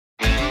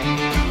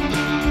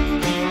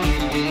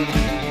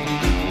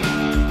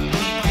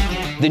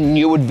The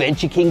new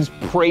Adventure King's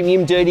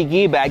premium dirty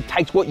gear bag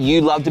takes what you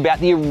loved about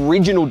the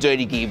original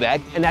dirty gear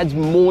bag and adds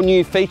more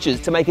new features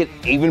to make it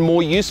even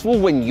more useful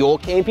when you're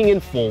camping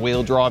and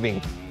four-wheel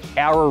driving.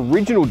 Our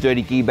original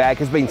dirty gear bag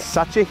has been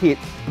such a hit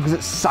because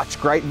it's such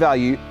great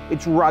value,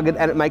 it's rugged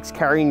and it makes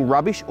carrying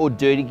rubbish or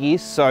dirty gear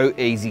so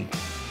easy.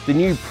 The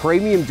new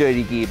premium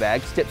dirty gear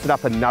bag steps it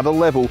up another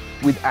level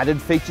with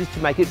added features to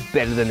make it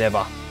better than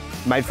ever.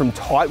 Made from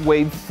tight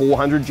weave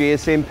 400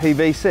 GSM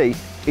PVC,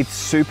 it's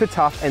super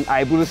tough and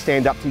able to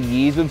stand up to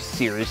years of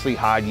seriously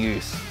hard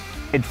use.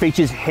 It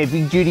features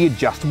heavy-duty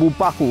adjustable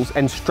buckles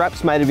and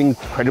straps made of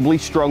incredibly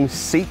strong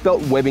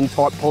seatbelt webbing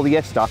type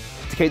polyester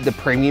to keep the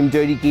premium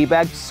dirty gear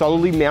bag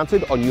solidly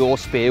mounted on your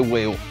spare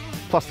wheel.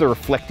 Plus the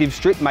reflective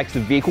strip makes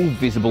the vehicle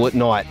visible at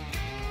night.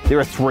 There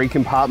are 3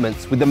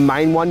 compartments, with the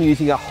main one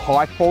using a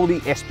high-quality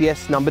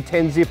SBS number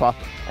 10 zipper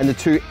and the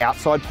 2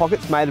 outside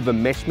pockets made of a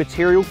mesh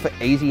material for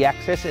easy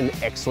access and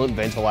excellent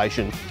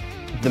ventilation.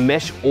 The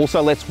mesh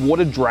also lets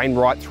water drain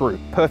right through,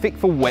 perfect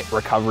for wet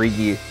recovery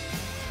gear.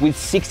 With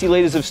 60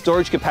 litres of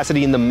storage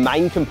capacity in the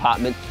main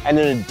compartment and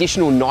an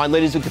additional 9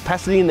 litres of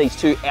capacity in these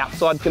 2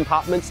 outside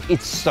compartments,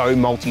 it's so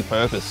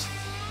multi-purpose.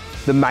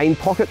 The main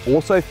pocket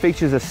also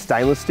features a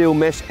stainless steel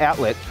mesh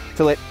outlet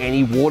to let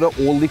any water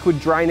or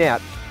liquid drain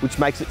out, which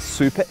makes it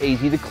super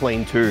easy to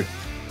clean too.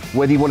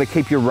 Whether you want to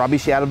keep your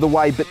rubbish out of the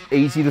way but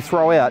easy to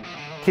throw out,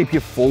 keep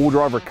your four-wheel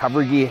drive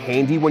recovery gear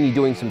handy when you're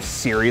doing some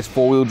serious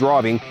four-wheel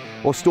driving,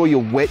 or store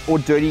your wet or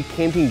dirty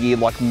camping gear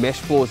like mesh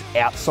floors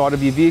outside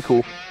of your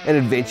vehicle, an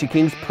Adventure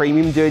King's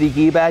premium dirty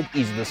gear bag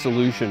is the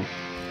solution.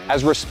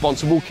 As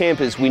responsible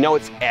campers, we know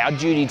it's our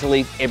duty to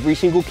leave every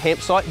single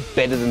campsite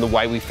better than the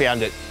way we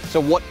found it.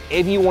 So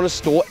whatever you want to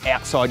store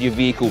outside your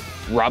vehicle,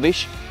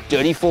 rubbish,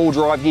 dirty four-wheel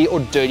drive gear or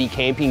dirty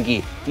camping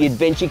gear, the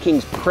Adventure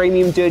King's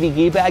premium dirty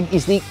gear bag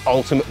is the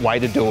ultimate way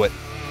to do it.